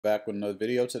Back with another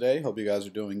video today. Hope you guys are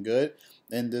doing good.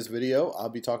 In this video, I'll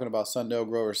be talking about Sndl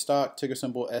grower stock, ticker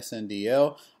symbol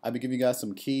SNDL. I'll be giving you guys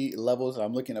some key levels.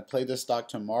 I'm looking to play this stock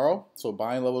tomorrow. So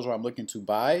buying levels where I'm looking to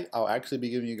buy. I'll actually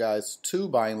be giving you guys two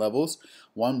buying levels,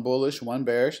 one bullish, one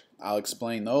bearish. I'll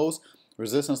explain those.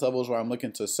 Resistance levels where I'm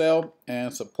looking to sell,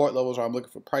 and support levels where I'm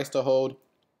looking for price to hold.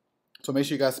 So make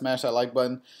sure you guys smash that like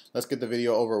button. Let's get the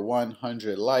video over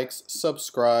 100 likes.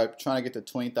 Subscribe. Trying to get to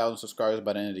 20,000 subscribers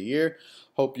by the end of the year.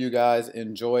 Hope you guys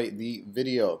enjoy the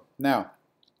video. Now,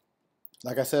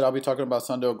 like I said, I'll be talking about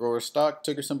Sndl grower stock,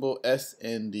 ticker symbol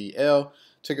SNDL,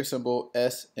 ticker symbol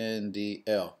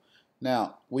SNDL.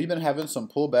 Now, we've been having some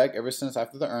pullback ever since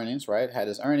after the earnings, right? Had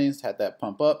his earnings, had that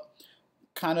pump up,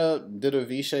 kind of did a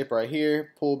V shape right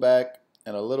here, pull back,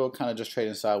 and a little kind of just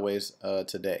trading sideways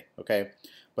today, okay?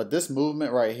 But this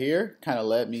movement right here kind of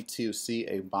led me to see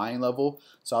a buying level.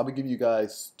 So I'll be giving you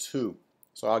guys two.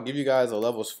 So I'll give you guys the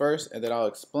levels first, and then I'll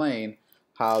explain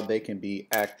how they can be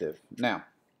active. Now,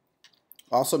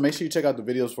 also make sure you check out the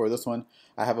videos for this one.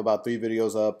 I have about 3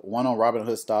 videos up. One on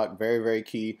Robinhood stock, very, very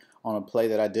key on a play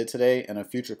that I did today, and a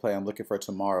future play I'm looking for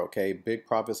tomorrow, okay? Big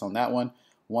profits on that one.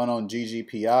 One on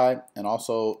GGPI, and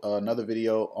also another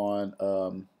video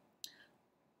on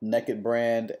Naked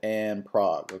Brand and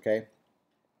Prague, okay?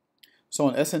 So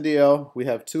on SNDL, we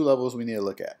have two levels we need to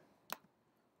look at.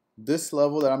 This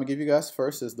level that I'm going to give you guys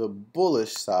first is the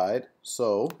bullish side.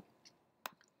 So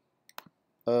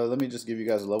let me just give you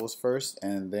guys the levels first,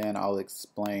 and then I'll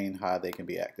explain how they can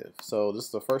be active. So this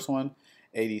is the first one,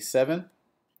 87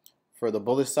 for the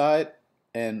bullish side.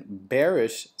 And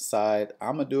bearish side,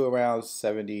 I'm going to do around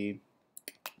 74.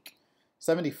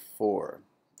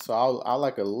 So I'll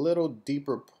like a little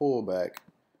deeper pullback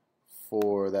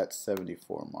for that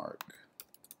 74 mark.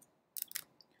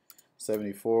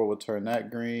 74 will turn that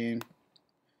green.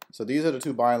 So these are the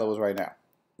two buying levels right now,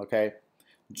 okay?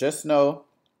 Just know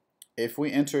if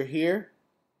we enter here,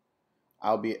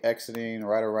 I'll be exiting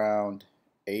right around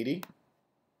 80.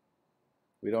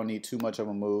 We don't need too much of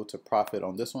a move to profit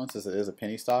on this one since it is a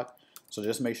penny stock. So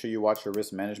just make sure you watch your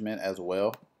risk management as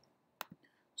well.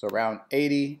 So around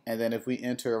 80, and then if we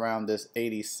enter around this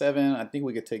 87, I think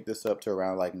we could take this up to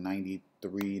around like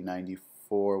 93,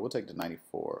 94. We'll take the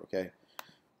 94, okay?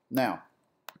 Now,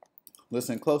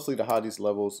 listen closely to how these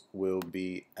levels will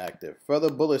be active. For the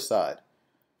bullish side,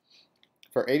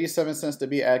 for 87 cents to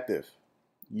be active,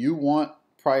 you want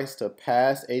price to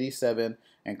pass 87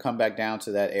 and come back down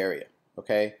to that area,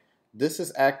 okay? This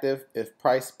is active if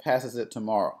price passes it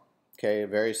tomorrow, okay?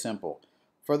 Very simple.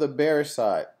 For the bearish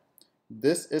side,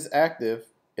 this is active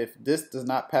if this does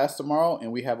not pass tomorrow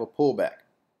and we have a pullback,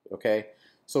 okay?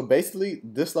 So basically,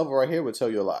 this level right here would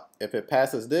tell you a lot. If it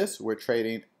passes this, we're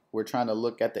trying to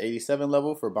look at the 87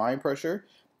 level for buying pressure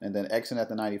and then exit at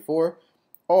the 94.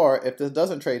 Or if this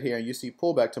doesn't trade here and you see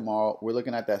pullback tomorrow, we're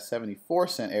looking at that 74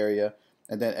 cent area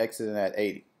and then exiting at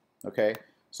 80, okay?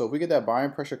 So if we get that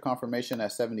buying pressure confirmation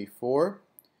at 74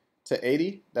 to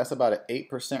 80, that's about an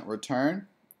 8% return.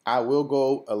 I will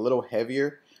go a little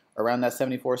heavier around that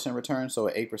 74 cent return, so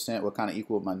at 8% will kind of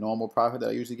equal my normal profit that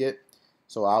I usually get.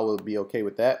 So I will be okay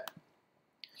with that.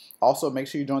 Also, make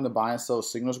sure you join the buy and sell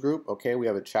signals group. Okay, we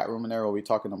have a chat room in there where we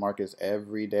talk in the markets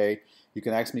every day. You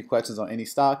can ask me questions on any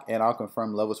stock, and I'll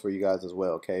confirm levels for you guys as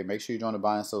well. Okay, make sure you join the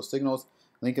buy and sell signals.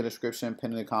 Link in the description,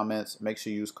 pin in the comments. Make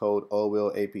sure you use code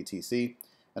OWILLAPTC,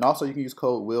 and also you can use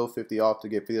code WILL50OFF to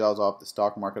get $50 off the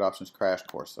stock market options crash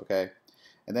course. Okay,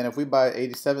 and then if we buy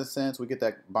 87 cents, we get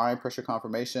that buying pressure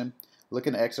confirmation.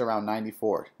 Looking to exit around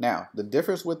 94. Now, the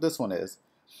difference with this one is,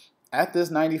 at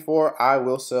this 94, I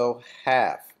will sell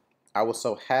half. I will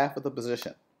sell half of the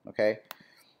position, okay?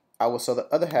 I will sell the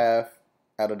other half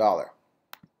at $1.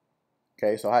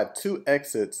 Okay, so I have 2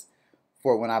 exits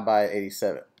for when I buy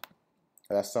 87.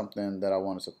 That's something that I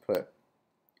wanted to put.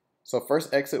 So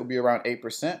first exit will be around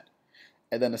 8%,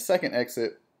 and then the second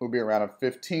exit will be around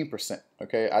 15%,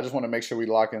 okay? I just want to make sure we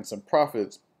lock in some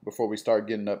profits before we start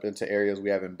getting up into areas we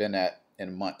haven't been at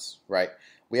in months, right?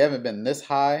 We haven't been this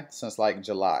high since like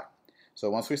July. So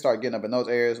once we start getting up in those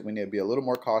areas, we need to be a little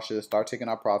more cautious, start taking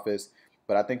our profits,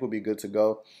 but I think we'll be good to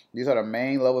go. These are the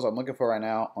main levels I'm looking for right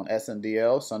now on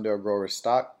SNDL, Sndl grower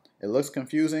stock. It looks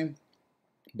confusing,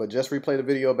 but just replay the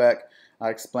video back. I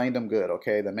explained them good,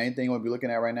 okay? The main thing we'll be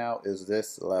looking at right now is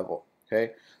this level,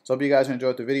 okay? So hope you guys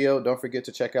enjoyed the video. Don't forget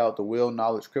to check out the Will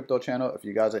Knowledge Crypto channel if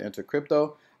you guys are into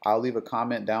crypto. I'll leave a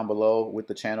comment down below with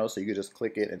the channel so you can just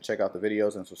click it and check out the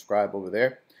videos and subscribe over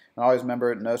there. And always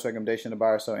remember, no recommendation to buy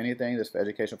or sell anything. This is for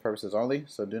educational purposes only.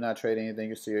 So do not trade anything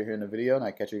you see or hear in the video. And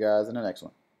I'll catch you guys in the next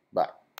one. Bye.